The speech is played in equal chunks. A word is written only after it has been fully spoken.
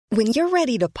When you're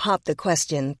ready to pop the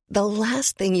question, the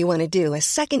last thing you want to do is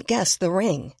second-guess the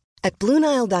ring. At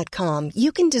BlueNile.com,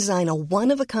 you can design a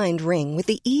one-of-a-kind ring with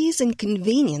the ease and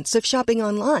convenience of shopping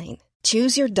online.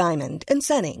 Choose your diamond and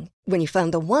setting. When you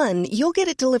find the one, you'll get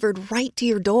it delivered right to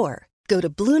your door. Go to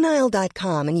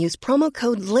BlueNile.com and use promo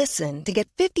code LISTEN to get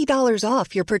 $50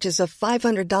 off your purchase of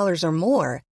 $500 or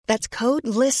more. That's code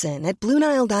LISTEN at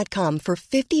BlueNile.com for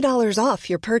 $50 off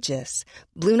your purchase.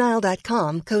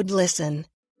 BlueNile.com, code LISTEN.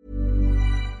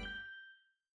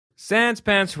 Sans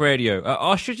Pants Radio. Are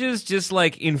ostriches just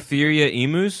like inferior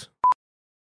emus?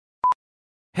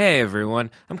 Hey everyone,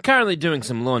 I'm currently doing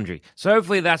some laundry, so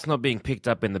hopefully that's not being picked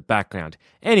up in the background.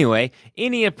 Anyway,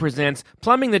 INEA presents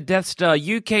Plumbing the Death Star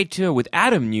UK Tour with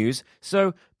Adam news,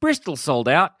 so Bristol sold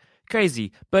out.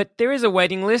 Crazy, but there is a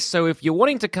waiting list, so if you're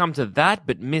wanting to come to that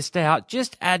but missed out,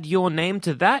 just add your name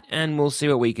to that and we'll see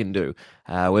what we can do.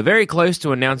 We're very close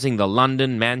to announcing the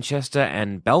London, Manchester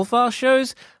and Belfast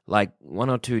shows, like 1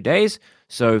 or 2 days,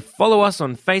 so follow us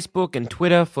on Facebook and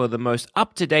Twitter for the most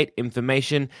up-to-date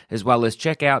information, as well as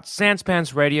check out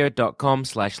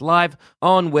sanspantsradio.com/live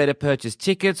on where to purchase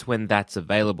tickets when that's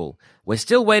available. We're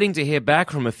still waiting to hear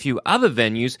back from a few other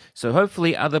venues, so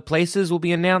hopefully other places will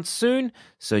be announced soon.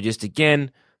 So just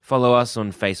again, follow us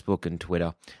on Facebook and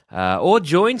Twitter. Or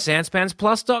join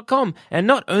sanspantsplus.com. And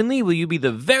not only will you be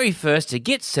the very first to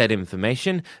get said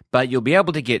information, but you'll be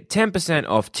able to get 10%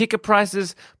 off ticket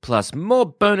prices, plus more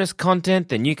bonus content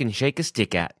than you can shake a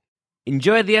stick at.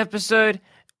 Enjoy the episode,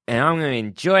 and I'm going to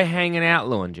enjoy hanging out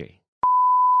laundry.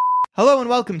 Hello and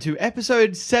welcome to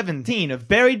episode 17 of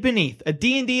Buried Beneath, a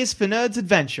D&D is for Nerds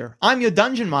adventure. I'm your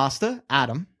dungeon master,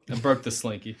 Adam. I broke the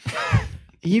slinky.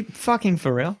 Are you fucking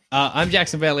for real? I'm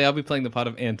Jackson Bailey. I'll be playing the part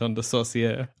of Anton de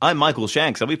Saucier. I'm Michael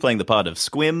Shanks. I'll be playing the part of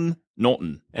Squim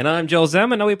Norton. And I'm Joel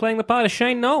Zem, and I'll be playing the part of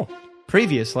Shane Knoll.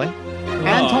 Previously.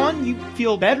 Anton, you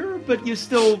feel better, but you're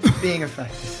still being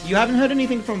effective. You haven't heard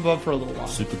anything from above for a little while.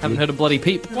 Haven't heard a bloody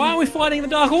peep. Why are we fighting in the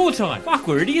dark all the time? Fuck,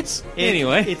 we're idiots.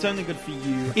 Anyway. It's only good for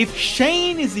you. If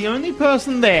Shane is the only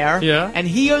person there, Yeah. and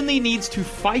he only needs to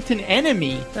fight an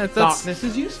enemy, That's- darkness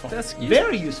is useful. that's useful.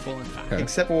 Very useful, in fact. Okay.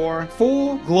 Except for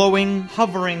 4 glowing,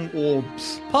 hovering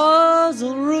orbs.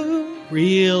 Puzzle room.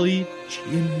 Really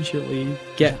gingerly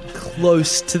get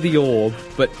close to the orb,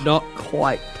 but not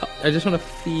quite. I just want to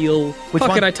feel. Which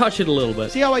one? Can I touch it a little bit?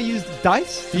 See how I used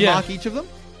dice to Yeah. mark each of them?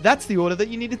 That's the order that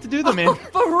you needed to do them in.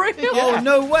 For real? Yeah. Oh,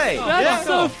 no way! That's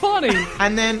Yeah. so funny.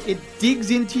 And then it digs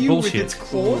into you Bullshit. with its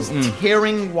claws,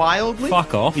 tearing wildly.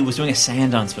 Fuck off. He was doing a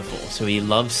sand dance before, so he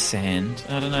loves sand.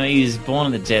 I don't know, he was born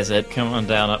in the desert, come on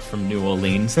down up from New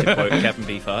Orleans, to quote Captain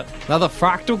Beefheart. Another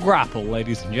fractal grapple,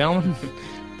 ladies and gentlemen.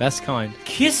 Best kind.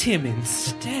 Kiss him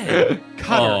instead.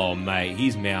 Cutter. Oh, mate,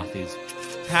 his mouth is...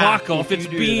 Half Fuck off, if it's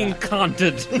you do being that.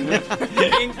 cunted.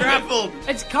 Being grappled!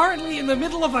 It's currently in the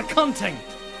middle of a cunting.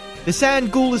 The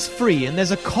sand ghoul is free, and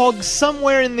there's a cog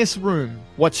somewhere in this room.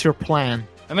 What's your plan?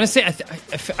 I'm going to say,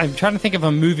 I'm trying to think of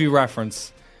a movie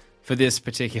reference for this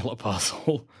particular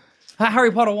puzzle.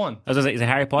 Harry Potter 1. I was going to say, is it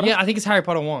Harry Potter? Yeah, I think it's Harry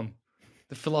Potter 1.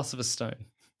 The Philosopher's Stone.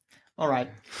 All right.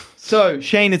 So,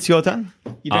 Shane, it's your turn.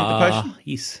 You drink the potion.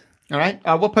 Yes. All right.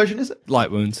 What potion is it? Light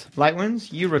wounds. Light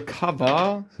wounds. You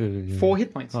recover 4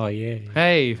 hit points. Oh, yeah.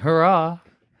 Hey, hurrah.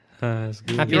 That's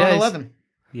good. Happy You're on days. 11.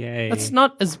 Yay. That's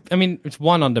not as, I mean, it's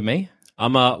 1 under me.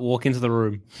 I'm walk into the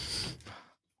room.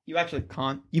 You actually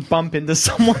can't. You bump into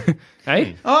someone.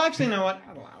 Hey? Oh, actually, you know what?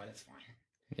 I'll allow it. It's fine.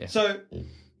 Yeah. So,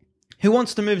 who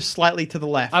wants to move slightly to the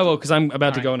left? I will, because I'm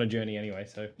about to Alright. go on a journey anyway,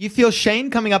 so. You feel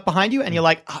Shane coming up behind you, and you're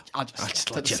like, I'll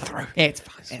just let you through. Yeah, it's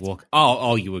fine. It's Walk.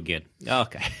 Oh, you again.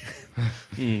 Okay.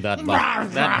 That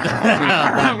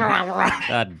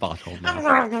bottle.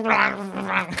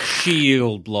 Man.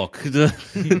 Shield block. The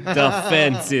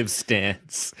defensive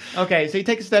stance. Okay, so you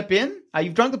take a step in.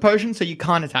 You've drunk the potion, so you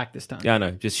can't attack this time. Yeah, I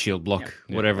know. Just shield block.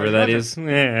 Whatever that is.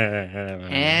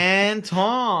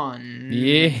 Anton.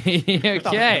 Yeah, What the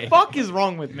okay. fuck is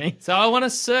wrong with me? So I want to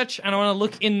search and I want to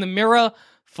look in the mirror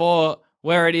for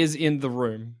where it is in the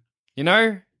room. You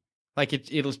know? Like it's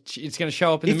going to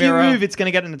show up in If the mirror. you move, it's going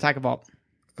to get an attack of op.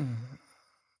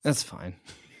 That's fine.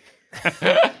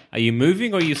 Are you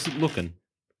moving or are you looking?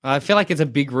 I feel like it's a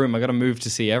big room. I got to move to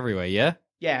see everywhere, yeah?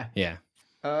 Yeah. Yeah.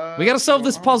 We got to solve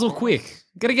this puzzle quick.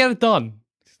 Got to get it done.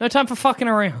 No time for fucking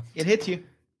around. It hits you.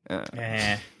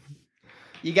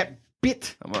 You get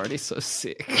bit. I'm already so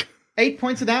sick. 8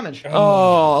 points of damage.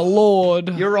 Oh, Lord.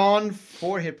 You're on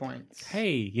 4 hit points.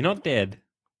 Hey, you're not dead.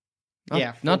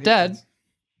 Yeah. 4 Not hit dead. points.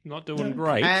 Not doing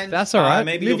great. And That's all right.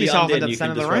 Maybe Move you'll be yourself undead into and the you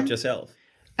center can of the disrupt room. yourself.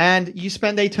 And you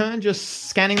spend a turn just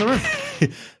scanning the room.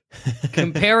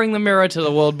 Comparing the mirror to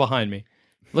the world behind me.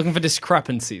 Looking for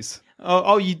discrepancies.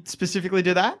 Oh, you specifically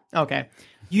do that? Okay.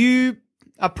 You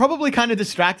are probably kind of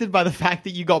distracted by the fact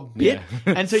that you got bit,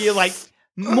 and so you're like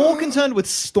more concerned with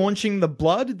staunching the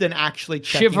blood than actually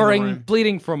checking the Shivering, room.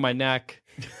 bleeding from my neck.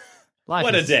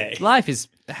 What a day. Life is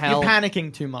hell. You're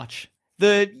panicking too much.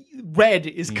 The red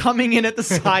is coming in at the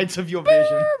sides of your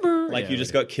vision. Like you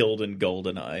just got killed in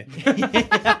GoldenEye.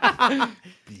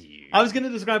 I was going to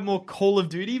describe more Call of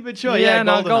Duty, but sure, yeah,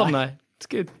 no, GoldenEye. GoldenEye. It's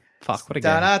good. Fuck, what a game.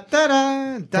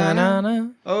 Da-da-da-da, da-da. Da-na-na.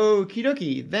 Okie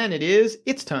dokie. Then it is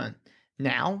its turn.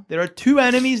 Now, there are 2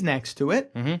 enemies next to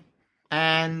it,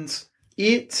 and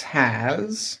it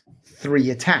has 3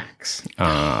 attacks.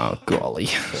 Oh, golly.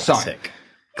 So,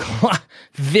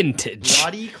 Vintage.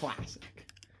 bloody classic.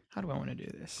 How do I want to do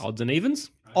this? Odds and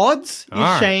evens? Odds is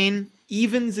Alright. Shane,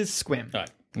 evens is Squim. All right.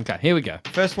 Okay, here we go.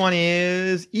 First one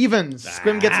is evens.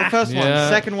 Squim gets the first one. Yeah.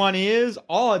 Second one is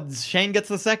odds. Shane gets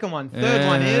the second one. Third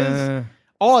one is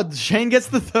odds. Shane gets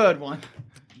the third one.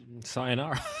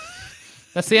 Sayonara.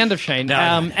 That's the end of Shane.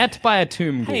 Et by a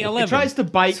tomb ghoul. Hey, It 11. tries to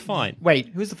bite. It's fine. Wait,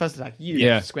 who's the first attack? You.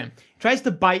 Yeah. Squim. It tries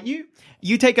to bite you.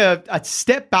 You take a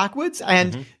step backwards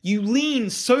and you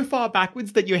lean so far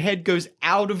backwards that your head goes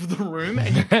out of the room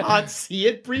and you can't see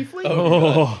it briefly.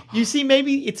 You see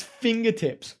maybe its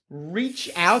fingertips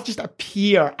reach out, just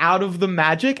appear out of the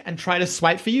magic and try to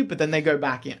swipe for you, but then they go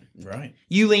back in. Right.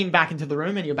 You lean back into the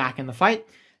room and you're back in the fight.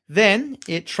 Then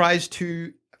it tries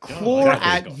to claw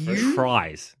at you.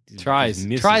 Tries. Tries. Just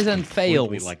misses Tries and completely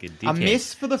fails. Like a, A dickhead.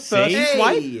 miss for the first Hey!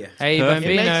 swipe. Hey, It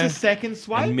Bambino. makes a second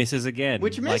swipe. And misses again.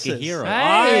 Which Like a misses. hero.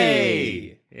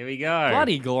 Hey! Here we go.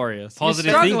 Bloody glorious. Positive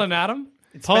You're struggling, Adam.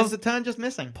 It spends the turn just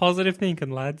missing. Positive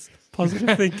thinking, lads.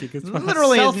 Positive thinking. It's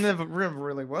Literally, Self- it never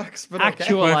really works. But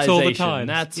okay. Works all the Actualization. time.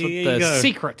 That's There what you the go.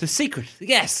 secret. The secret.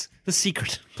 Yes. The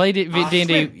secret. Play D&D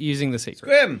Squim. using the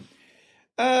secret. Squim.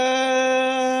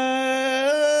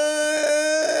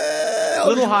 A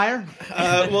little higher.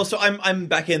 Well, so I'm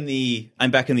back in the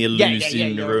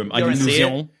illusion room. I you're can in the see it.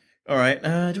 Illusion. All right. Do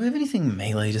I have anything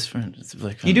melee? Just for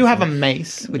like, You do have a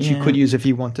mace, which you Yeah. could use if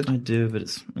you wanted. I do, but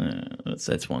it's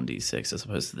 1d6 as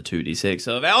opposed to the 2d6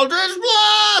 of Eldritch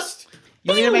Blast.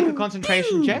 You need to make a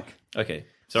concentration check. Okay.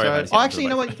 Sorry. I had to So, get actually, you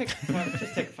know into what?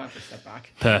 Just take a 5 step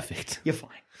back. Perfect. You're fine.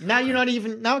 Now you're not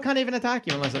even. Now it can't even attack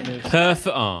you unless it moves.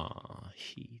 Perfect. Oh,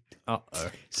 shit.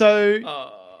 Uh-oh.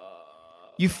 So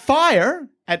you fire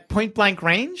at point blank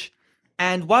range,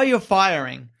 and while you're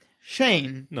firing,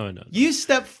 Shane, No. you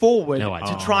step forward No, I to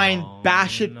don't. try and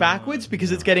bash it backwards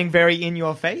because it's getting very in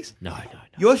your face. No.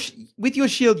 With your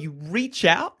shield, you reach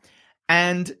out,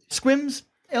 and Squim's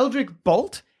Eldritch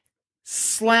Bolt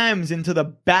slams into the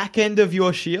back end of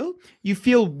your shield. You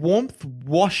feel warmth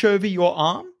wash over your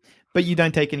arm, but you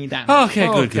don't take any damage. Okay,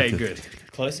 good. it.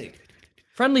 Classic.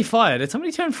 Friendly fire. Did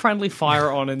somebody turn friendly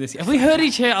fire on in this? Have we heard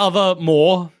each other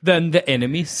more than the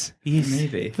enemies?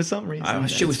 Maybe. For some reason. Oh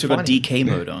shit! We it's still got funny. DK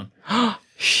mode on.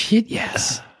 Shit,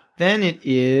 yes. Then it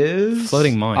is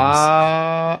Floating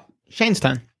mines. Shane's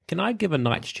turn. Can I give a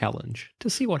knight's challenge to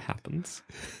see what happens?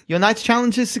 Your knight's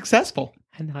challenge is successful.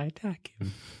 And I attack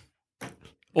him.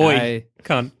 Oi, I-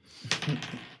 cunt.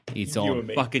 He's on.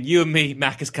 Fucking you and me,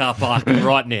 Macca's car park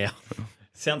right now.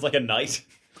 Sounds like a knight.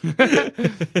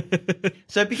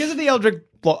 So because of the Eldritch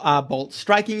Bolt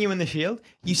striking you in the shield,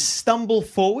 you stumble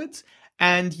forwards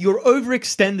and you're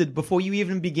overextended before you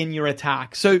even begin your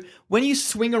attack. So when you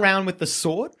swing around with the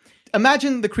sword,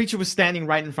 imagine the creature was standing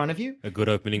right in front of you. A good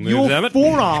opening move, Your damn it.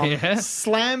 forearm Yeah.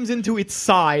 slams into its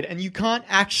side and you can't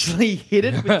actually hit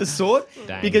it with the sword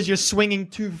because you're swinging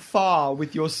too far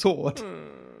with your sword.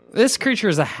 This creature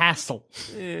is a hassle.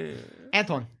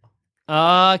 Anton.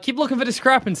 Keep looking for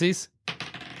discrepancies.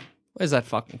 Where's that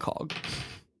fucking cog?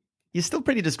 You're still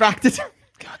pretty distracted.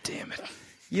 God damn it.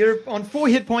 You're on 4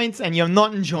 hit points and you're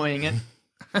not enjoying it.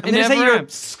 I'm going to never say you're am.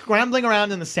 scrambling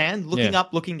around in the sand, looking Yeah.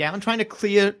 up, looking down, trying to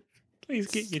clear Please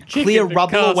get your chicken clear to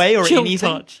rubble cast away or chill anything.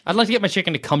 touch. I'd like to get my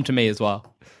chicken to come to me as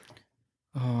well.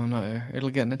 Oh no, it'll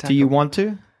get an attack. Do you want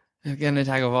to? It'll get an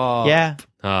attack of Yeah.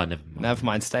 Oh, never mind. Never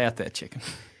mind, stay out there, chicken.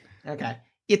 Okay.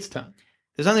 It's turn.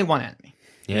 There's only one enemy.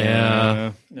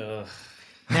 Yeah.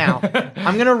 Now,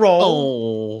 I'm going to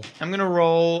roll. Oh. I'm going to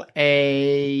roll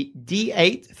a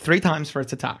d8 3 times for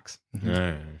its attacks.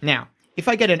 No. Now, if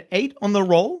I get an 8 on the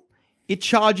roll, it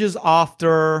charges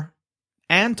after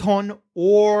Anton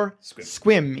or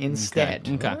Squim instead.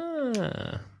 Okay.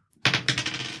 Ah.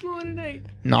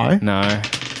 No. No.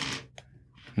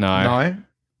 No.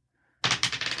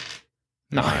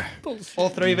 No. All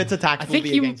 3 of its attacks I will think be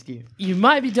you against you. you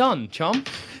might be done, chum.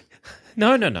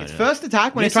 No. First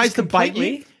attack, when it Misses tries to bite you,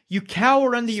 completely. you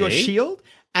cower under your See? shield,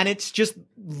 and it's just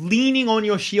leaning on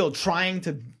your shield, trying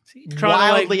to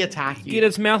wildly attack you. Get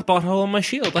its mouth butthole on my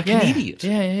shield like an idiot.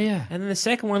 Yeah. And then the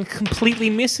second one completely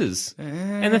misses.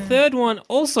 And the third one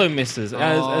also misses,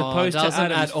 as opposed to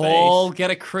doesn't Adam's at all face.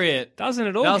 get a crit. Doesn't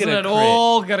at all Doesn't get a at crit.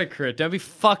 all get a crit. Don't be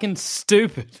fucking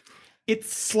stupid. It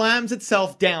slams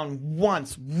itself down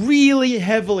once really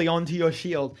heavily onto your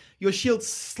shield. Your shield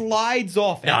slides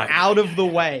off and out of the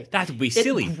way. That would be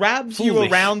silly. It grabs you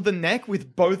Foolish. around the neck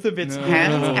with both of its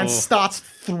hands and starts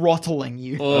throttling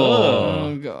you.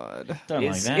 Oh, God. Don't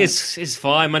like It's, that. it's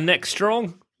fine. My neck's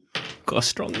strong. Got a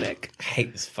strong neck. I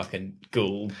hate this fucking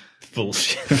ghoul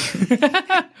bullshit.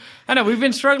 I know, we've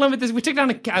been struggling with this. We took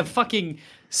down a fucking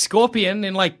scorpion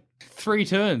in like 3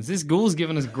 turns. This ghoul's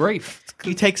giving us grief.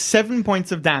 You take 7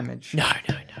 points of damage. No.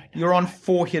 You're on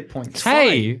 4 hit points.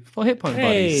 Hey, 4 hit points,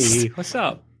 buddies. Hey, what's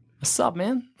up? What's up,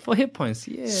 man? 4 hit points,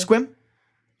 yeah. Squim?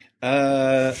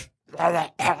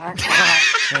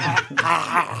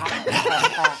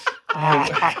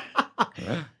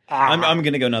 I'm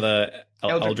going to go another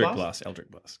Eldritch Eldritch Blast? Blast.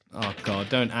 Eldritch Blast. Oh, God,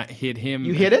 don't hit him.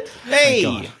 You hit it?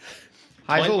 Hey!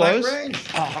 Highs or Point lows? blank range.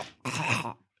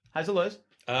 Highs or lows?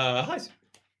 Highs.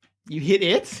 You hit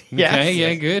it? Yes. Okay,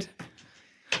 yeah, good.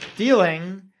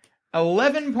 Dealing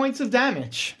 11 points of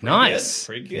damage. Nice.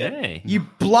 Pretty good. Hey. You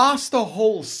blast a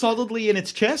hole solidly in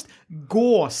its chest.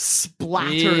 Gore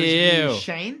splatters Ew. you,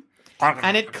 Shane.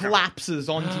 And it collapses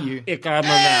onto you. Ick out of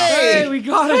my mouth. Hey, we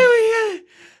got it.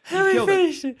 You killed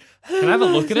it. Can I have a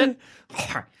look at it?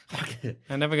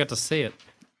 I never got to see it.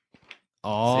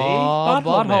 Oh,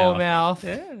 butthole mouth.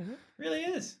 Really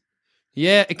is.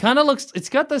 Yeah, it kind of looks. It's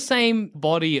got the same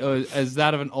body as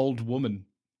that of an old woman.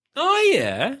 Oh,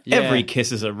 yeah. Yeah. Every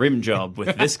kiss is a rim job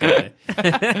with this guy.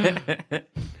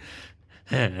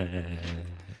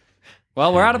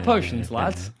 Well, we're out of potions,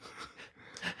 lads.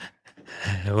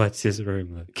 What's his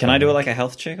room look? Can I do like a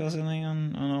health check or something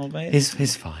on old mate?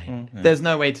 He's fine. There's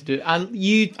no way to do it. I don't when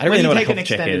really you know what a take an health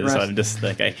check extended is, so rest, I'm just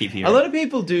like, I keep hearing. a lot of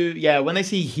people do, yeah, when they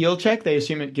see heal check, they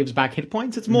assume it gives back hit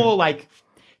points. It's more like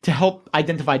to help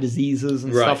identify diseases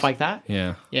and Right. stuff like that.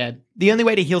 Yeah. Yeah. The only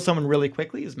way to heal someone really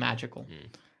quickly is magical.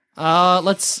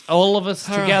 Let's all of us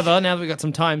together, now that we've got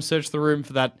some time, search the room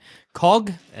for that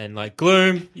cog. And like,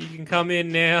 Gloom, you can come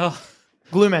in now.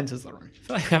 Gloom enters the room.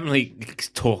 I haven't really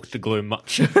talked to Gloom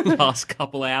much the last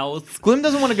couple hours. Gloom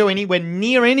doesn't want to go anywhere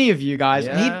near any of you guys.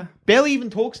 Yeah. He barely even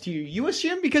talks to you. You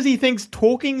assume because he thinks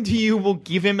talking to you will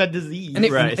give him a disease. And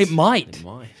it might.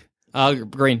 Why?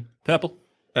 Green. Purple.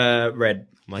 Red.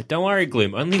 I'm like, don't worry,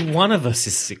 Gloom. Only one of us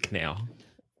is sick now.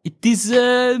 It is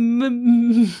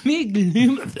me,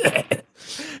 Gloom.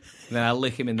 Then I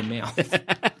lick him in the mouth.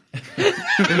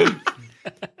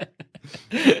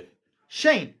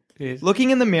 Shane,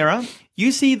 looking in the mirror,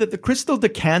 you see that the crystal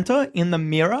decanter in the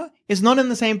mirror is not in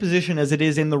the same position as it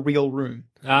is in the real room.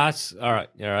 All right.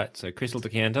 So crystal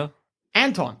decanter.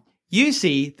 Anton, you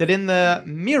see that in the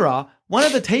mirror, one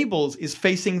of the tables is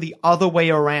facing the other way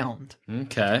around.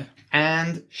 Okay.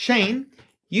 And Shane,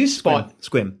 you spot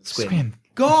Squim.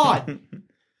 God,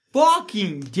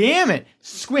 fucking damn it,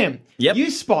 Squim. Yep. You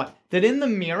spot that in the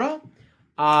mirror,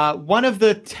 one of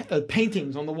the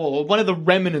paintings on the wall, or one of the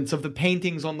remnants of the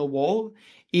paintings on the wall,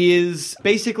 is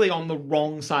basically on the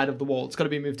wrong side of the wall. It's got to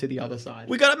be moved to the other side.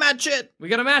 We gotta match it. We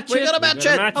gotta match We it. gotta match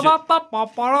it.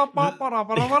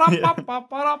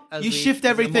 You shift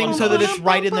everything so that it's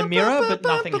right in the mirror, but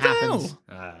nothing happens.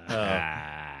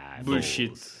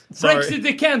 Bullshit. Breaks the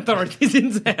decanter. It is in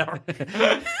there.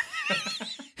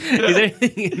 Is there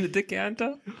anything in the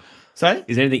decanter? Sorry?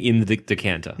 Is there anything in the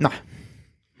decanter? No.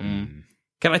 Can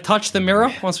I touch the mirror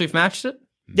once we've matched it?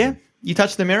 Yeah. You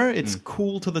touch the mirror, it's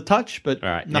cool to the touch, but All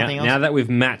right. nothing else. Now that we've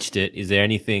matched it, is there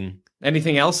anything?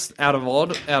 Anything else out of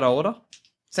order?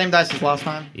 Same dice as last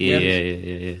time.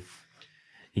 Yeah.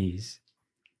 He's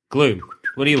Gloom.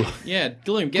 What do you? Yeah,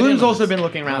 Gloom. Get Gloom's in on also this. been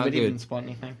looking around, but he good. didn't spot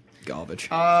anything. Garbage.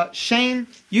 Shane,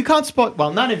 you can't spot,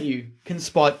 well, none of you can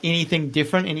spot anything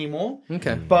different anymore.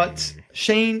 Okay. But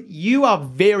Shane, you are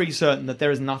very certain that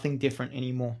there is nothing different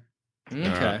anymore.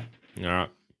 Okay. All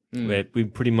right. We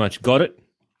pretty much got it.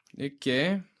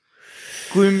 Okay.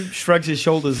 Gloom shrugs his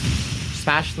shoulders.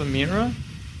 Smash the mirror.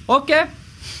 Okay.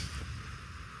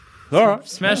 All right.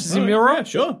 Smash the mirror. Yeah,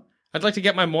 sure. I'd like to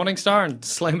get my Morning Star and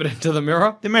slam it into the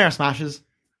mirror. The mirror smashes.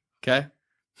 Okay.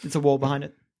 It's a wall behind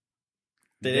it.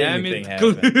 Did Damn anything it,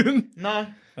 happen? Gloom. No.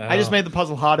 I just made the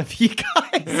puzzle harder for you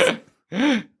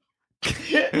guys.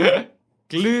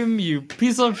 Gloom, you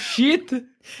piece of shit.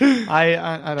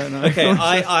 I don't know. Okay,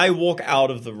 I walk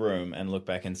out of the room and look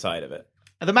back inside of it.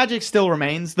 The magic still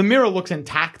remains. The mirror looks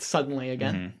intact suddenly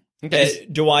again.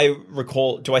 Do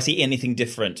I see anything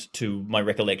different to my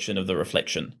recollection of the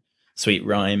reflection? Sweet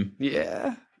rhyme.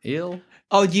 Yeah. ill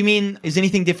Oh, do you mean, is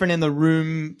anything different in the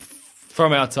room?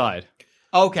 from outside.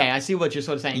 Okay, I see what you're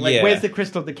sort of saying. Like, Yeah. where's the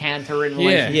crystal decanter in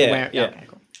relation Yeah, to where... yeah. Okay,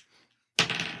 cool.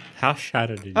 How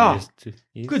shattered it Oh,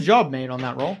 is. Good job, mate, on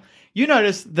that roll. You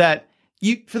notice that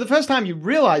for the first time, you're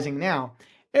realizing now,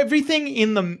 everything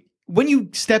in the... When you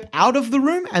step out of the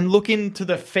room and look into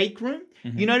the fake room,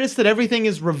 you notice that everything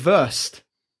is reversed.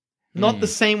 Not the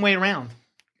same way around.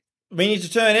 We need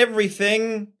to turn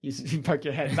everything. You poke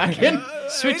your head back in.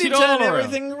 Switch we it need to all turn around.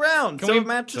 everything around so we- it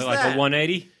matches So like that. a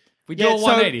 180? We do Yeah, a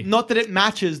 180. so not that it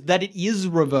matches, that it is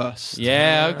reversed.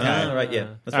 Yeah, okay. Ah, right, yeah.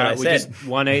 That's All what right, I we said. just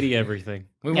 180 everything.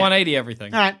 We 180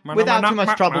 everything. All right, without too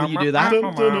much trouble, you do that.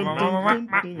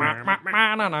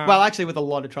 Well, actually, with a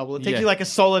lot of trouble. It takes Yeah. you like a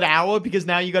solid hour because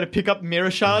now you got to pick up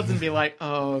mirror shards and be like,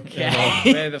 okay.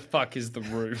 Where the fuck is the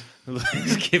room?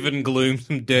 Giving Gloom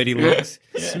some dirty looks.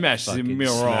 Smash the Fucking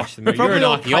mirror. smash the mirror. Probably You're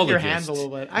an all cut your archaeologist. hands a little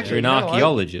bit. You're Actually, an you know what?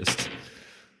 archaeologist.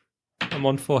 I'm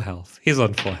on 4 health. He's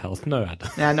on 4 health. No, Adam.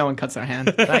 Nah, no one cuts their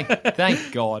hand.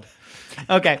 Thank God.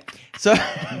 Okay, so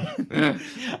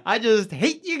I just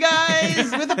hate you guys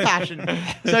with a passion.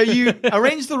 So you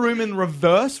arrange the room in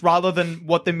reverse rather than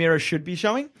what the mirror should be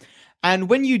showing. And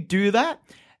when you do that,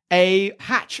 a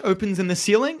hatch opens in the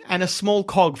ceiling and a small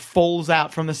cog falls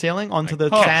out from the ceiling onto the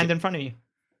sand in front of you.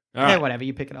 All Yeah, right. whatever,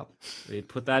 you pick it up. We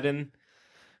put that in.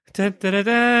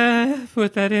 Da-da-da-da.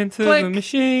 Put that into Click. the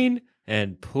machine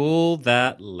and pull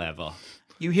that lever.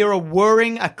 You hear a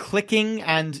whirring, a clicking,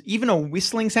 and even a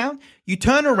whistling sound. You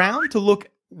turn around to look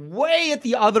way at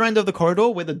the other end of the corridor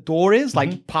where the door is,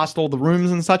 like past all the rooms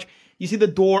and such. You see the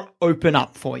door open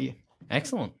up for you.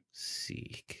 Excellent.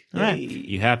 Sick. All right.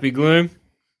 You happy, Gloom?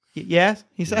 Yes,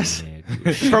 he says, Yeah,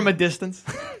 good. from a distance.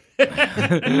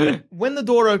 When the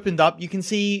door opened up, you can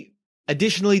see,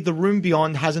 additionally, the room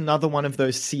beyond has another one of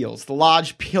those seals. The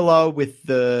large pillar with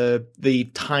the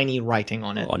tiny writing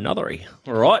on it. Oh, anothery.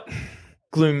 All right.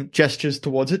 Gloom gestures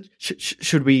towards it.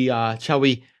 Should we, shall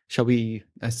we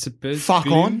I suppose. fuck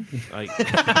on?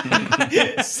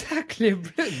 Exactly.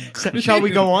 Shall we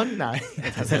go on? No.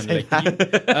 It doesn't say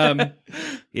that.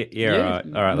 Yeah, all right.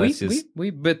 All right, let's just...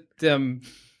 But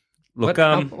Look,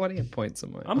 what are your points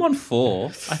on mine? I'm on 4.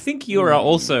 I think you are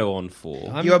also on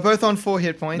 4. You are both on 4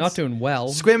 hit points. not doing well.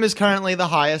 Squim is currently the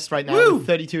highest right now with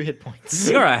 32 hit points.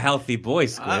 You're a healthy boy,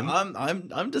 Squim.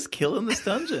 I'm just killing this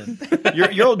dungeon.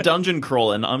 You're all dungeon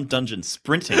crawling. I'm dungeon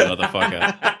sprinting,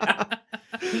 motherfucker.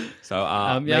 So,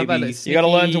 yeah, maybe but it's- You got to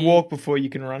learn to walk before you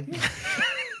can run.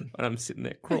 when I'm sitting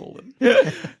there crawling.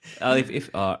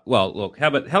 Well, look, how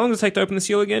long does it take to open the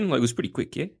seal again? Like, it was pretty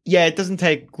quick, yeah? Yeah, it doesn't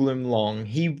take Gloom long.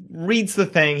 He reads the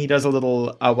thing. He does a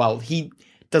little. He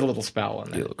does a little spell on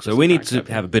Yeah, that. look, so we need to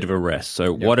have a bit of a rest.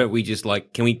 So why don't we just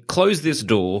can we close this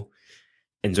door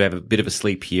and so have a bit of a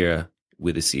sleep here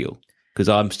with a seal? Because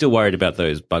I'm still worried about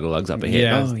those bugger lugs up ahead.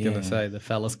 Yeah, I was going to say the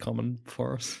fella's coming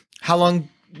for us. How long?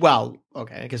 Well,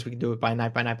 okay. I guess we can do it by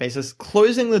night basis.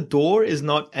 Closing the door is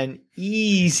not an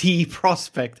easy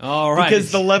prospect. All right.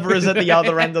 Because the lever is at the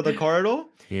other end of the corridor.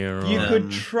 Yeah, right. You could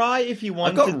try if you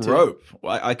I've wanted got to. rope.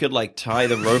 I could tie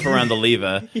the rope around the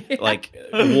lever,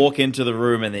 walk into the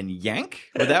room and then yank.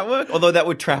 Would that work? Although that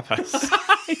would trap us.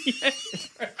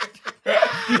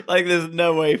 There's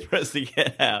no way for us to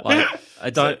get out. I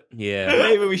don't. Yeah.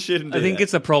 Maybe we shouldn't. I think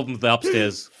it's a problem with the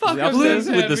upstairs. the upstairs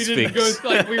with the we Sphinx.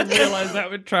 didn't go, we realized that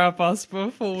would trap us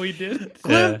before we did it.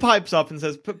 Gloom Yeah. pipes up and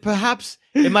says, perhaps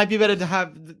it might be better to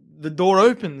have the door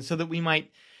open so that we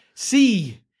might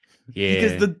see. Yeah.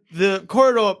 Because the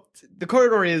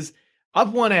corridor is up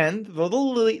one end, the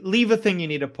little lever thing you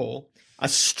need to pull, a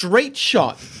straight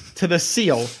shot to the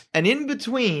seal, and in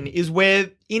between is where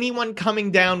anyone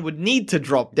coming down would need to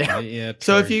drop down. Yeah,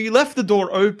 So if true. you left the door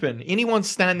open, anyone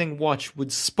standing watch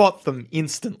would spot them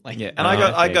instantly. Yeah, and I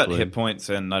got okay, hit points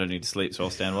and I don't need to sleep, so I'll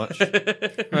stand watch.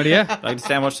 Right, yeah. I can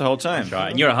stand watch the whole time.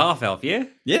 Right, and you're a half elf, yeah?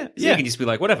 Yeah, So you can just be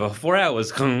like, whatever, 4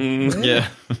 hours. yeah.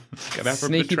 Go back for a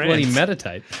Sneaky trance. bloody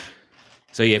meditate.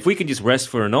 So yeah, if we can just rest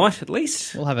for a night at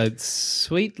least. We'll have a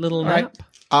sweet little All nap.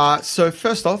 right. So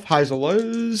first off, highs or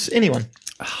lows? Anyone?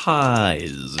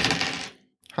 Highs.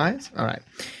 Highs? All right.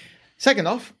 Second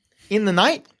off, in the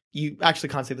night, you actually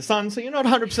can't see the sun, so you're not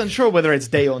 100% sure whether it's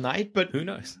day or night, but Who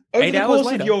knows? over 8 the hours course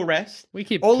later. of your rest, We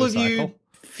keep all the of you cycle.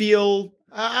 feel,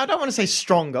 I don't want to say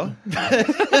stronger,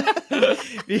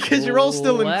 because you're all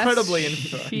still Less incredibly in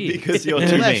shit. Because you're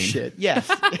too less mean. shit. Yes.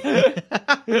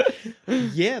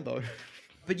 Yeah, though.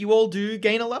 But you all do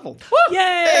gain a level. Yay!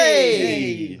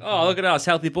 Hey! Oh, look at us,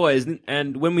 healthy boys.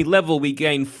 And when we level, we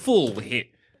gain full hit.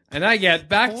 And I get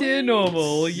back to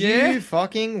normal, yeah? You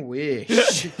fucking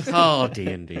wish. Oh,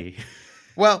 D&D.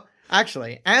 Well,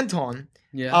 actually, Anton,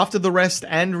 Yeah. After the rest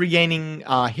and regaining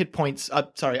hit points,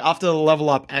 after the level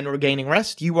up and regaining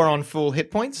rest, you are on full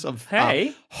hit points of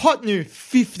Hey. hot new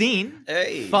 15.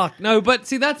 Hey. Fuck. No, but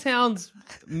see, that sounds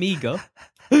meager.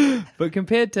 But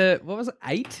compared to, what was it,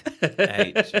 8?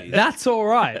 Hey, jeez. That's all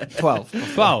right.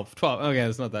 12. 12. Okay,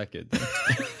 it's not that good.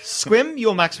 Squim,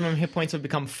 your maximum hit points have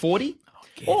become 40.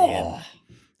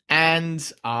 And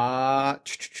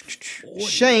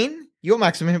Shane, your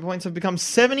maximum hit points have become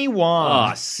 71.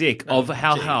 Ah, sick. Of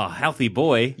how healthy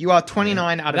boy. You are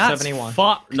 29 out of That's 71.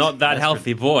 fucked. Not that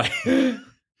healthy boy.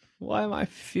 Why am I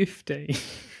 15?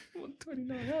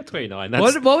 29. Oh, 29.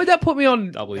 That's What would that put me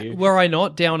on? W. Were I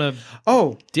not down a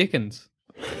Oh, Dickens?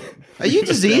 are you Zelda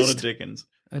diseased? Dickens.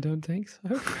 I don't think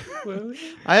so.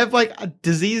 I have like a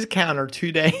disease counter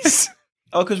 2 days.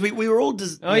 Oh, because we were all...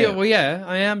 Oh, yeah. Well, yeah,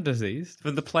 I am diseased.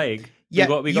 from the plague.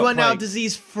 Yeah, we you got are now plague.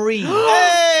 disease free.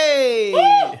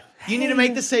 Hey! You need to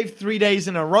make the save 3 days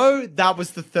in a row. That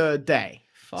was the third day.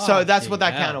 So that's what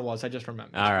that counter was. I just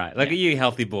remembered. All right. Look at you,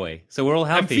 healthy boy. So we're all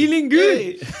healthy. I'm feeling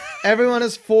good. Everyone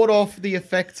has fought off the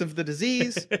effects of the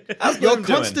disease. Your doing?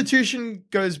 constitution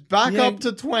goes back Yeah. up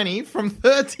to 20 from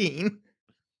 13.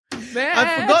 Man,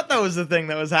 I forgot that was the thing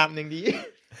that was happening to you.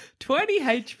 20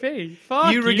 HP.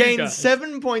 Fuck You regain guys.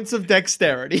 7 points of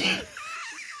dexterity.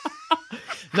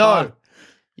 No,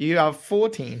 you have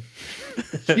 14.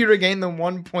 You regain them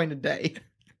 1 point a day.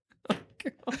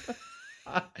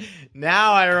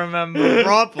 Now I remember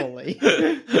properly.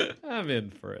 I'm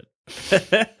in for it.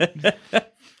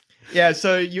 Yeah,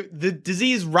 so the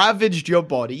disease ravaged your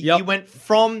body. Yep. You went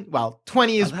from,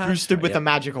 20 is that's boosted right, with yep. a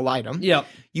magical item. Yep.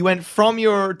 You went from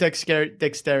your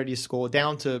dexterity score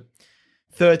down to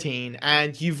 13,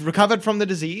 and you've recovered from the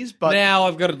disease, but Now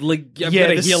I've got to got to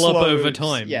the heal up slow- over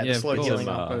time. Yeah, the of slow course. healing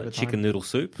up over time. chicken noodle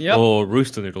soup Yep. or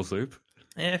rooster noodle soup.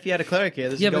 Yeah, if you had a cleric here,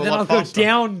 this Yeah, would but go then a I'll lot go faster.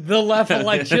 down the level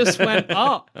I just went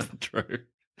up. True.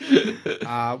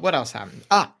 What else happened?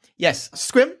 Yes,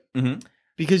 Squim. Mhm.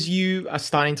 Because you are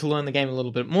starting to learn the game a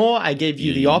little bit more, I gave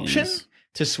you the option Yes.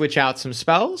 to switch out some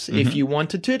spells if you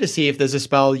wanted to see if there's a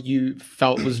spell you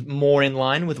felt was more in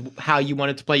line with how you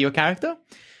wanted to play your character.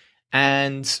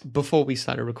 And before we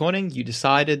started recording, you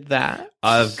decided that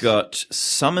I've got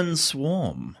Summon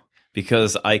Swarm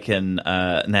because I can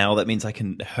now. That means I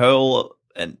can hurl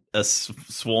a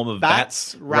swarm of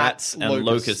Bats, bats, rats, and locusts.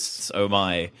 locusts. Oh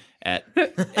my! At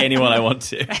anyone I want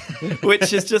to,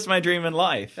 which is just my dream in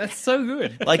life. That's so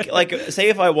good. Like, say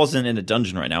if I wasn't in a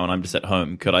dungeon right now and I'm just at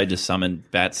home, could I just summon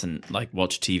bats and like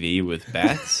watch TV with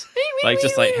bats?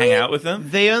 Just hang out with them?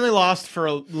 they only last for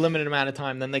a limited amount of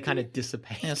time, then they kind of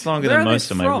dissipate. Yeah, it's longer Where than are they most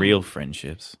of my from? real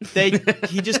friendships.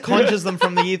 He just conjures them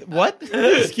from the ether. What?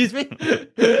 Excuse me?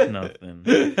 Nothing.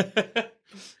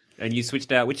 And you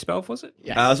switched out which spell was it?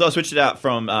 So I switched it out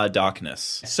from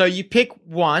Darkness. So you pick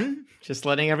one, just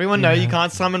letting everyone know you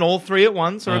can't summon all three at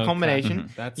once or a Okay. combination.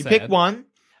 That's you sad. pick one,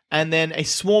 and then a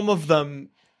swarm of them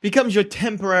becomes your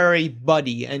temporary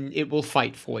buddy, and it will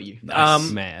fight for you.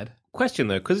 Mad. Question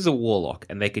though, because it's a warlock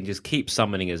and they can just keep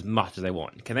summoning as much as they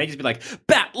want. Can they just be like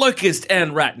bat, locust,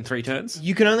 and rat in 3 turns?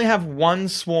 You can only have one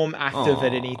swarm active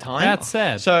at any time. That's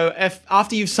sad. So if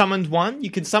after you've summoned one, you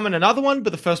can summon another one, but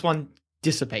the first one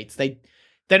dissipates. They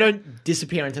don't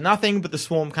disappear into nothing, but the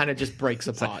swarm kind of just breaks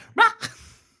apart.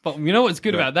 But you know what's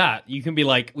good about that? You can be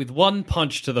like, with one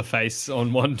punch to the face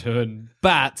on one turn,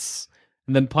 bats,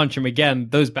 and then punch them again.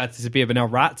 Those bats disappear, but now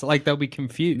rats, like, they'll be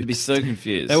confused. I'd be so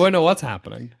confused. They won't know what's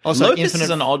happening. Also, Locust infinite is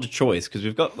an odd choice because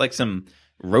we've got like some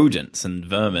rodents and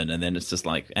vermin, and then it's just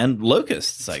like and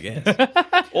locusts, I guess.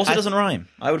 Also, doesn't rhyme.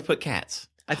 I would put cats.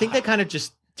 I think they're kind of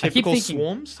just I keep typical thinking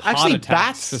swarms. heart Actually, attacks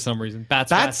bats for some reason.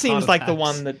 Bats seems heart like the attacks.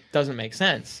 one that doesn't make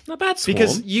sense. Not bad swarm.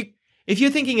 Because if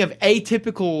you're thinking of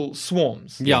atypical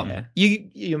swarms, Yeah. you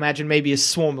imagine maybe a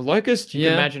swarm of locusts. You Yeah.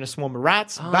 can imagine a swarm of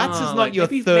rats. Bats is not like your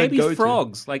maybe, third maybe go-to.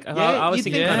 frogs. Like I Yeah, was you'd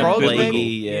thinking think kind frogs of biblical. maybe.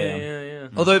 Yeah.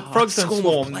 Although frogs don't swarm of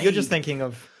swarm, you're plague. just thinking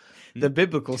of the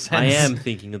biblical sense. I am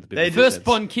thinking of the They biblical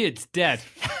Firstborn kids, dead.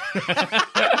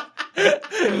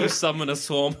 You summon a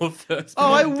swarm of first.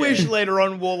 Oh, I wish later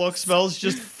on Warlock spells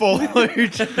just followed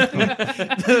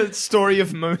the story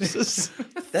of Moses.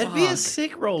 That'd be a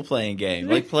sick role-playing game.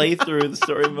 Like play through the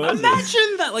story of Moses.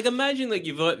 Imagine that! Like, imagine like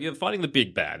you're fighting the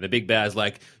big bad. The big bad's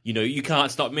like, you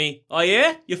can't stop me. Oh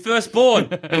yeah, you're firstborn,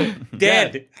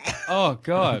 dead. Oh,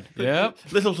 God. Yep.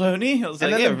 Little Tony. I was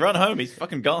like, then yeah, the- run home. He's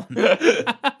fucking gone.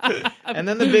 And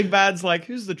then the big bad's like,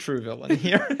 who's the true villain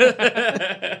here?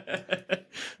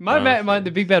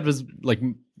 The big bad was like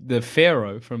the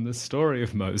Pharaoh from the story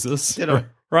of Moses. Ditto.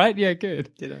 Right? Yeah,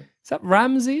 good. Ditto. Is that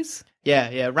Ramses?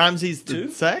 Yeah. Ramses the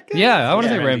second? Yeah, I want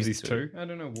to Yeah. say Ramses Ramses 2. I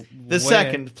don't know. The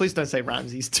second. Please don't say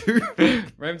Ramses 2.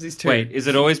 Ramses 2. Wait, is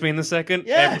it always been the second?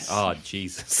 Yes. Oh,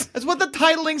 Jesus. That's what the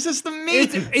titling system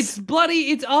means. It's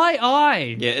bloody, it's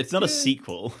I. Yeah, it's not a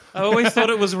sequel. I always thought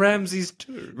it was Ramses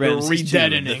 2. Ramses II,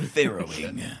 redeadening. the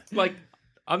Pharaohing. Like,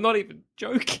 I'm not even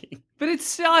joking. But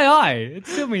it's I. It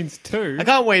still means 2. I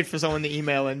can't wait for someone to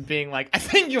email and being like, I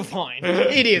think you're fine.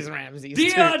 It is Ramses 2.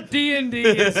 Dear D&D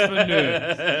is for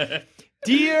nerds.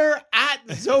 Dear at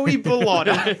Zoe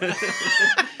Bellotta.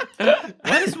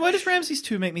 Why does Ramses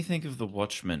 2 make me think of the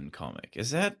Watchmen comic?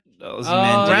 Is that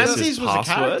Ozymandias' Ramses was a password?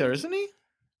 character, isn't he?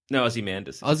 No,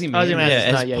 Ozymandias. Ozymandias. Ozymandias.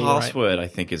 Yeah, No, his yeah, you're right. password I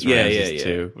think is Yeah, Ramses yeah.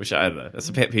 2, which I don't know. That's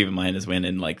a pet peeve of mine is when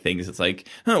in like things it's like,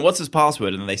 what's his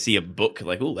password? And then they see a book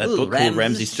like, oh, that book called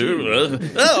Ramses 2.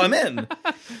 Oh, I'm in.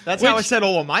 That's how I said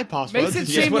all of my passwords. makes it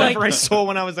It's just seem whatever like- I saw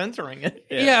when I was entering it.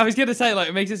 Yeah, I was going to say, like,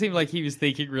 it makes it seem like he was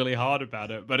thinking really hard about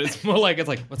it, but it's more like,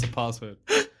 what's a password?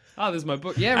 Oh, there's my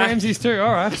book. Yeah, Ramses 2,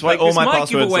 all right. That's why all my might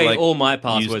passwords give away are like all my used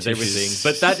passwords, to-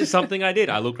 everything. But that is something I did.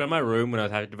 I looked around my room when I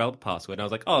had to develop a password, and I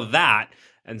was like, oh, that.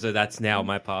 And so that's now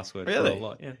my password for Really? a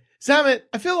lot. Yeah. Samet,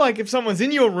 I feel like if someone's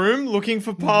in your room looking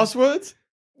for passwords,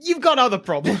 you've got other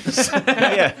problems.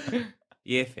 yeah.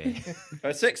 Yeah, fair.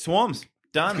 That's 6 swarms.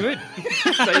 Done. Good.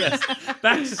 So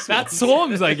yes. That's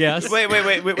swarms, I guess. Wait.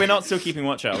 We're not still keeping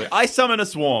watch, are we? I summon a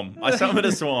swarm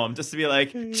just to be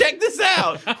like, check this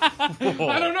out. I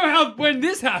don't know when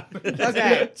this happened.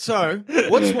 Okay, so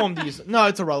what swarm do you use? No,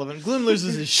 it's irrelevant. Gloom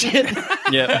loses his shit.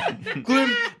 Yeah.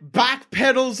 Gloom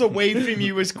backpedals away from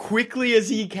you as quickly as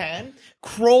he can,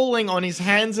 crawling on his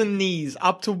hands and knees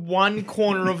up to one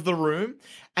corner of the room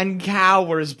and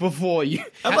cowers before you.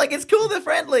 I'm like, it's cool, they're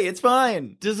friendly, it's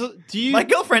fine. Do you? My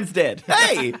girlfriend's dead.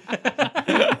 Hey!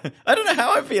 I don't know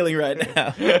how I'm feeling right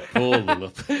now. Poor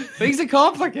Lilith. Things are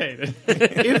complicated.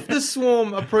 If the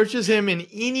swarm approaches him in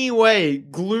any way,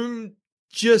 Gloom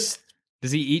just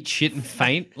Does he eat shit and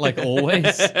faint, like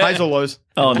always? highs or lows.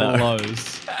 Oh no.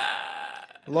 Lows.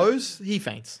 Lows, he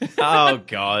faints. Oh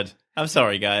god. I'm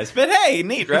sorry, guys. But hey,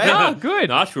 neat, right? Oh, good.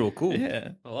 Natural, cool.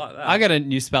 Yeah. I like that. I got a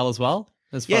new spell as well,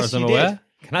 as far Yes, as I'm you aware.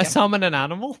 did. Can I summon an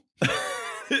animal?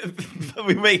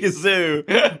 We make a zoo.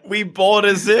 We bought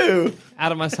a zoo.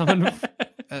 Adam, I summon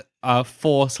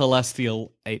 4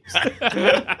 celestial apes.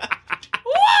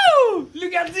 Woo!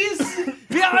 Look at this!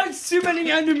 There are so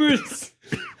many animals!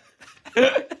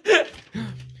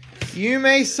 You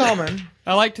may summon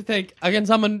I like to think I can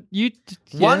summon you.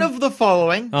 one of the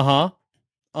following: a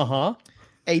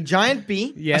giant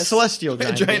bee, Yes. a celestial A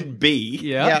giant, giant bee.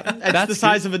 Yeah. Yeah, that's the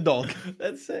size of a dog.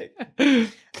 That's sick.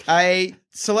 A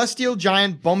celestial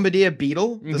giant bombardier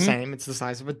beetle, the same. It's the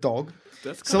size of a dog.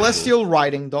 Celestial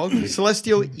riding dog,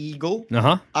 celestial eagle,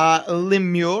 a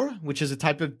lemur, which is a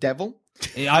type of devil,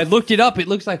 I looked it up. It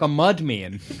looks like a mud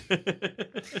man.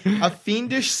 a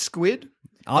fiendish squid,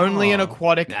 only in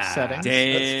aquatic settings.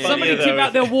 Damn. Somebody keep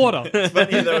out their water. It's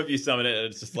funny though if you summon it and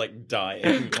it's just like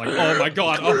dying. Like, oh my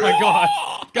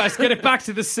god. Guys, get it back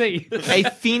to the sea. A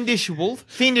fiendish wolf.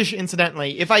 Fiendish,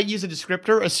 incidentally, if I use a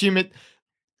descriptor, assume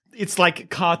it's like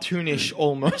cartoonish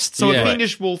almost. So Yeah. a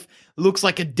fiendish wolf looks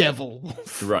like a devil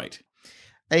wolf. Right.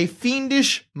 A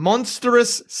fiendish,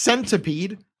 monstrous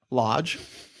centipede, large,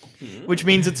 which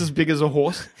means it's as big as a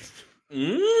horse.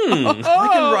 I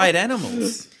can ride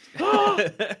animals.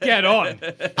 Get on.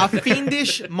 A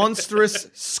fiendish, monstrous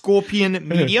scorpion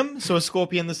medium, so a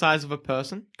scorpion the size of a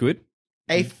person. Good.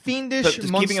 A fiendish, But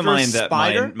just monstrous keeping in mind that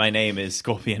spider. my name is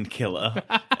Scorpion Killer,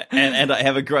 and I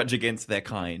have a grudge against their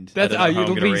kind. That's I don't know how I'm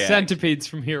it'll gonna be react. centipedes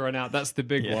from here on out. That's the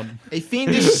big one. A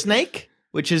fiendish snake,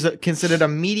 which is considered a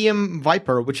medium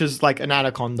viper, which is like an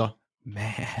anaconda.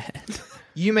 Man.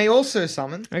 You may also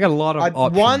summon I got a lot of a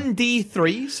options.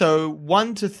 1d3, so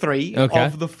 1 to 3 Okay.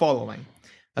 of the following: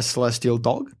 a celestial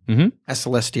dog, a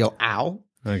celestial owl,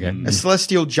 Okay. a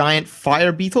celestial giant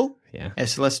fire beetle, Yeah. a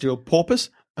celestial porpoise,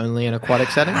 only in aquatic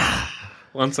settings,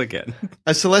 Once again.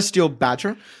 a celestial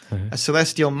badger, a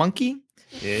celestial monkey,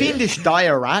 fiendish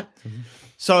dire rat.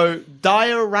 So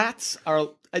dire rats are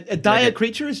a dire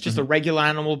creature is just a regular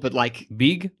animal, but like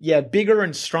Big? bigger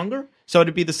and stronger. So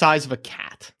it'd be the size of a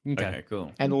cat, Okay,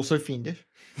 cool. and also fiendish.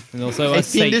 And also A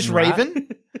fiendish Satan rat. raven,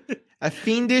 a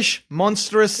fiendish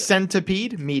monstrous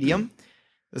centipede, medium,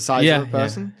 the size Yeah, of a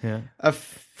person. Yeah. A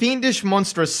fiendish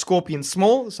monstrous scorpion,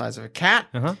 small, the size of a cat.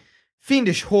 Uh-huh.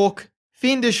 Fiendish hawk,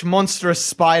 fiendish monstrous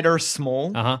spider,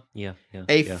 small. Uh-huh. Yeah.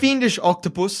 A fiendish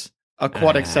octopus,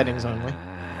 aquatic settings only.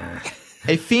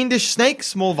 A fiendish snake,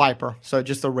 small viper, so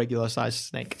just a regular sized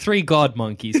snake. 3 god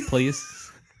monkeys, please.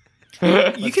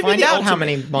 You can find out how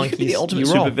many You could be monkeys the ultimate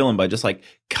you roll. supervillain by just like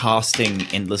casting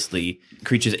endlessly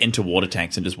creatures into water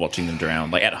tanks and just watching them drown,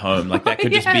 like at home. Like that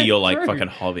could just be Yeah, your like true. fucking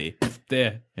hobby.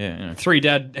 There. Yeah. 3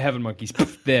 dead heaven monkeys.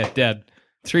 There, dead.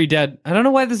 3 dead. I don't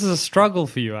know why this is a struggle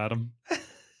for you, Adam.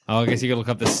 Oh, I guess you gotta look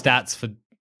up the stats for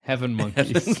heaven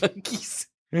monkeys. Monkeys.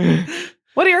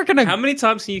 What do you reckon? How many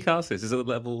times can you cast this? Is it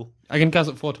level? I can cast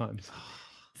it 4 times.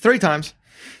 3 times.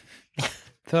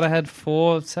 Thought I had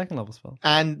 4 second level spells.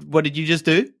 And what did you just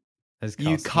do? I just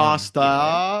You cast cast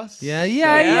us. Yeah,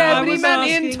 I but he was meant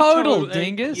in asking total,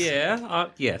 dingus.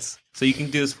 Yes. So you can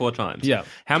do this 4 times. Yeah.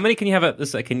 How many can you have at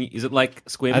this? Can you, is it like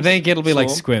squims? I think it'll be like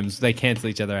Swarm? squims. They cancel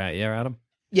each other out, yeah, Adam?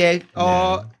 Yeah.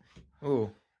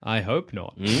 Ooh. I hope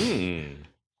not. Mm.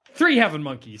 3 heaven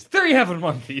monkeys. 3 heaven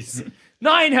monkeys.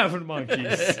 9 heaven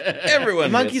monkeys.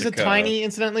 Everyone. Monkeys are gets a tiny,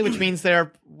 incidentally, which means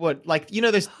they're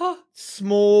those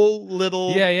small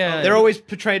little. Yeah. They're always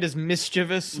portrayed as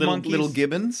mischievous monkeys. little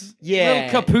gibbons. Yeah.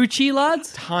 Little capuchin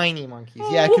lads. Tiny monkeys.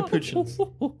 Yeah, capuchins.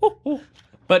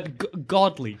 But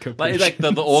godly capuchin. Like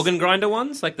the organ grinder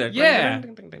ones, like the Yeah.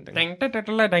 ding, ding, ding, ding, ding. Ding, ding,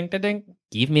 ding, ding, ding, ding, ding.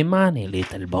 Give me money,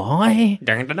 little boy.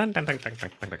 Ding, ding, ding, ding, ding, ding, ding,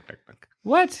 ding, ding.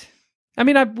 What? I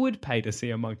mean, I would pay to see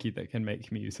a monkey that can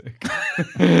make music.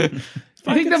 I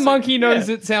think the monkey knows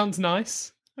it sounds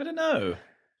nice. I don't know.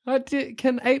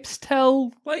 Can apes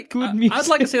tell Like good music? I'd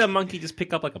like to see that monkey just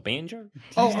pick up like a banjo.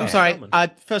 Oh, I'm sorry. Summon.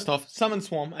 First off, summon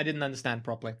swarm. I didn't understand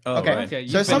properly. Oh, okay. right. Okay, So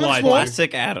you've been summon lied swarm.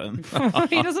 Classic Adam.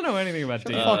 He doesn't know anything about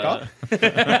D. Fuck up.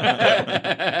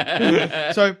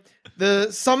 So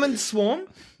the summoned swarm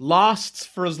lasts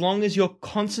for as long as you're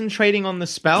concentrating on the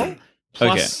spell,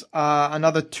 plus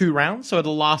another 2 rounds. So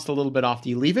it'll last a little bit after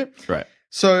you leave it. Right.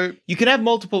 So you can have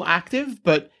multiple active,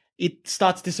 but it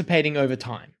starts dissipating over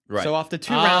time. Right. So after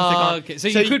 2 rounds, they're gone. Okay, so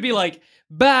you could be like,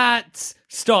 bats,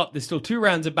 stop. There's still 2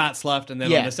 rounds of bats left, and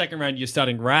then Yeah. on the second round, you're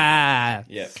starting rats.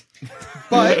 Yeah.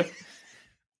 But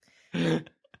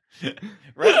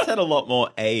Rats had a lot more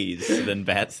A's than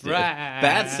bats did. Rats.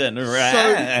 Bats and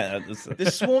rats. the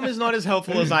swarm is not as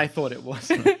helpful as I thought it was.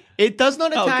 It does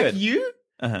not Oh, attack good. you,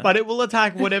 Uh-huh. but it will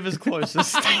attack whatever's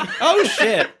closest. Oh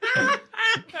shit!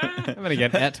 I'm going to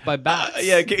get et by bats.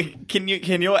 Yeah, can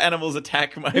your animals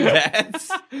attack my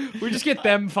bats? We just get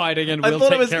them fighting, and I we'll thought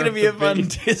take it was care going to of be a the fun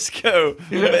bees. disco,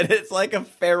 but it's like a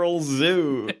feral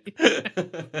zoo.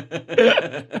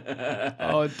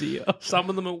 Oh, dear.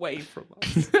 Summon them away from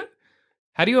us.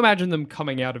 How do you imagine them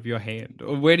coming out of your hand?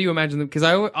 Or where do you imagine them? Because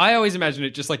I always imagine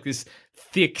it just like this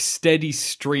thick, steady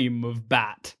stream of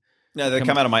bat. No, they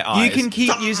come out of my eyes. You can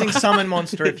keep using summon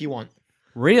monster if you want.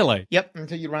 Really? Yep,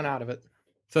 until you run out of it.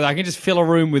 So I can just fill a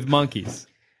room with monkeys.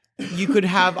 You could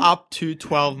have up to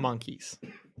 12 monkeys,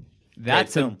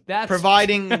 That's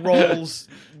providing rolls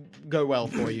go well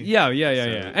for you.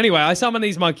 Yeah. Anyway, I summon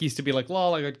these monkeys to be like,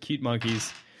 lol, I got cute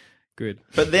monkeys. Good.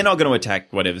 But they're not going to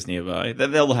attack whatever's nearby.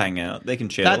 They'll hang out. They can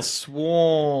chill. That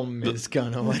swarm is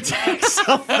gonna attack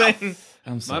something.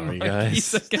 I'm sorry,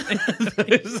 Monkeys guys. are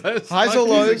gonna- Highs or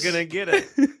lows? Gonna get it.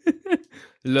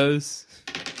 Lows.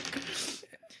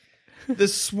 The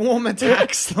swarm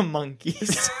attacks the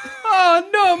monkeys. Oh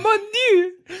no, mon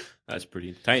dieu! That's pretty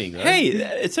entertaining, though. Hey,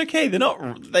 it's okay. They're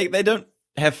not. They don't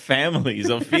have families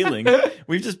or feelings.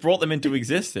 We've just brought them into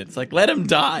existence. Like, let them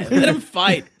die. Let them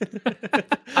fight.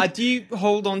 Do you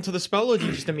hold on to the spell or do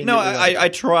you just immediately? No, I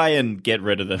try and get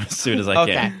rid of them as soon as I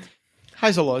Okay. can.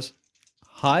 Highs or lows?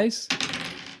 Highs?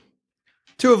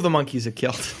 2 of the monkeys are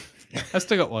killed. I've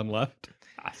still got one left.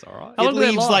 That's all right. How It long do they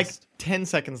leaves last? like 10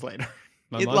 seconds later.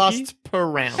 My It monkey? lasts per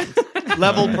round.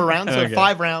 Level per round, so Okay.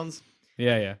 5 rounds,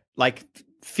 Yeah. like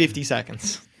 50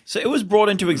 seconds. So it was brought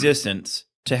into existence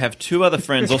to have 2 other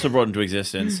friends also brought into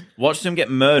existence, watch them get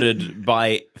murdered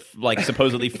by like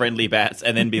supposedly friendly bats,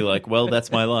 and then be like, "Well,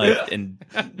 that's my life," and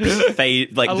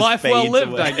fade like A just life well fades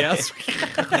lived, away. I guess.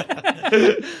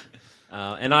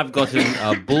 And I've gotten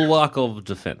a bulwark of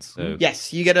defense. So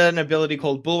Yes, you get an ability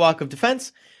called Bulwark of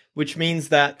Defense, which means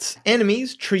that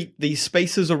enemies treat the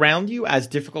spaces around you as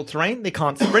difficult terrain. They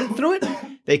can't sprint through it.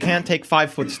 They can't take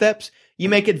 5-foot steps. You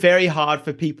make it very hard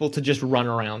for people to just run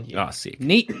around you. sick.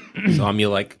 Neat. So I'm your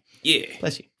like, yeah.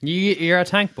 Bless you. You're a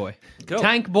tank boy. Cool.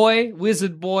 Tank boy,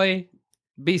 wizard boy,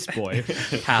 beast boy.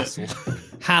 Hassle.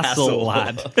 Hassle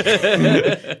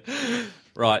lad.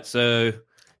 Right, so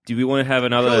do we want to have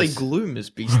another Surely Gloom is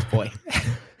Beast Boy.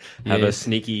 have a Yes.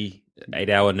 sneaky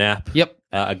 8-hour nap? Yep.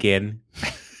 Again.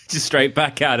 Just straight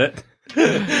back at it.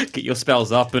 Get your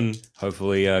spells up and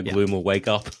hopefully Gloom will wake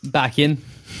up. Back in.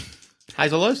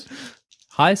 Highs or lows?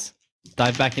 Highs.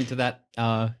 Dive back into that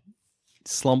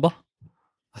slumber.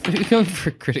 I think we're going for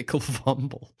a critical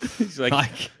fumble. It's like,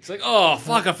 oh,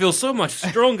 fuck, I feel so much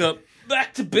stronger.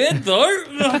 Back to bed, though.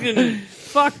 Fucking...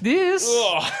 Fuck this.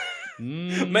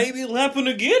 Maybe it'll happen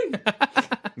again.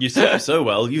 You serve so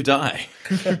well, you die.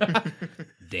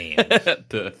 Damn.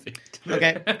 Perfect.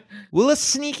 Okay. Will a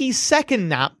sneaky second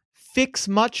nap fix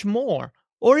much more?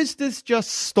 Or is this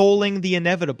just stalling the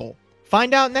inevitable?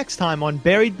 Find out next time on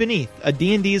Buried Beneath, a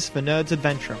D&D's for Nerds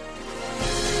adventure.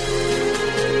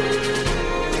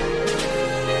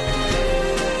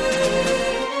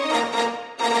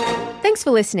 Thanks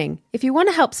for listening. If you want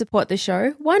to help support the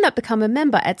show, why not become a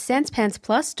member at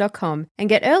sanspantsplus.com and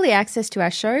get early access to our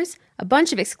shows, a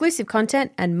bunch of exclusive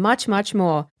content, and much, much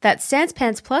more. That's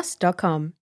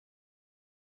sanspantsplus.com.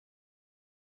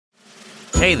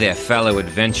 Hey there, fellow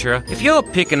adventurer. If you're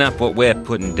picking up what we're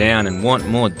putting down and want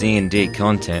more D&D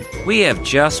content, we have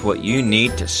just what you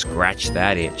need to scratch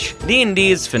that itch. D&D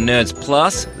is for Nerds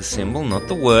Plus, the symbol, not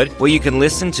the word, where you can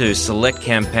listen to select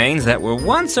campaigns that were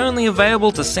once only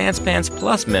available to Sanspants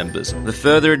Plus members. The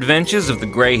further adventures of the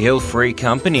Grey Hill Free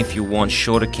Company if you want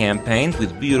shorter campaigns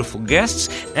with beautiful guests,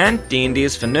 and D&D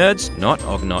is for Nerds, not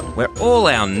Ognot, where all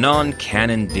our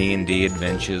non-canon D&D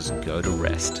adventures go to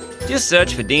rest. Just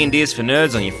search for D&D is for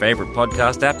Nerds on your favorite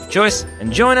podcast app of choice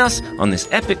and join us on this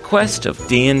epic quest of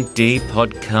D&D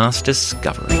podcast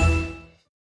discovery.